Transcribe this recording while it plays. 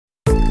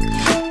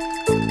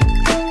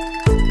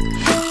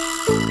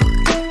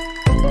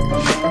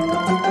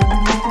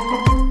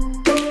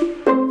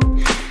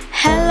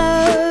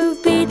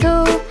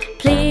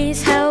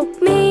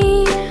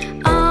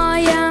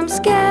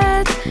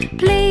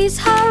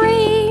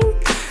hurry.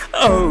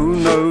 Oh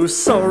no,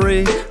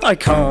 sorry, I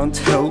can't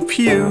help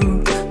you.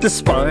 The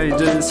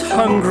spider's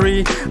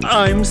hungry,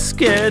 I'm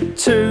scared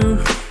too.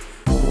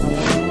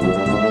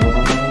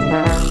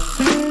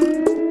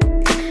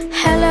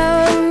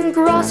 Hello,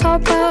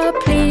 grasshopper,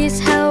 please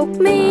help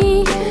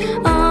me.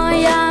 I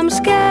am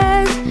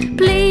scared,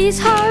 please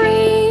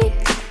hurry.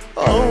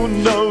 Oh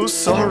no,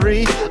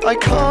 sorry, I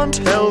can't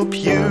help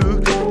you.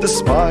 The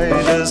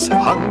spider's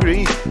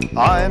hungry,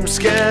 I'm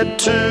scared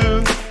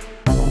too.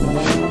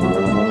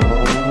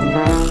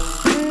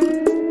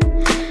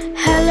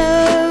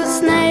 Hello,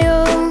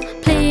 snail,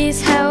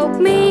 please help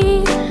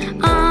me.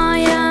 I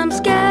am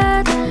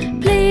scared,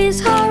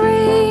 please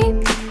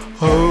hurry.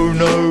 Oh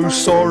no,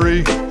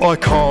 sorry, I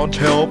can't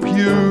help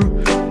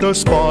you. The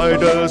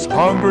spider's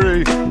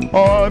hungry,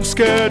 I'm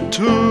scared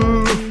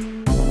too.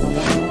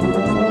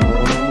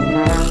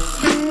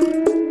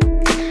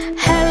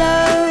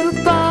 Hello,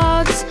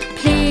 bugs,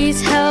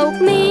 please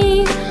help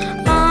me.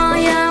 I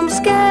am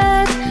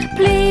scared,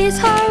 please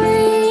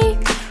hurry.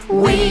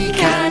 We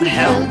can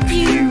help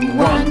you.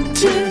 1,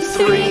 2,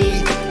 3.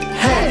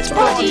 Head,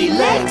 body,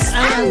 legs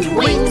and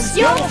wings,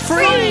 you're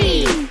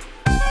free.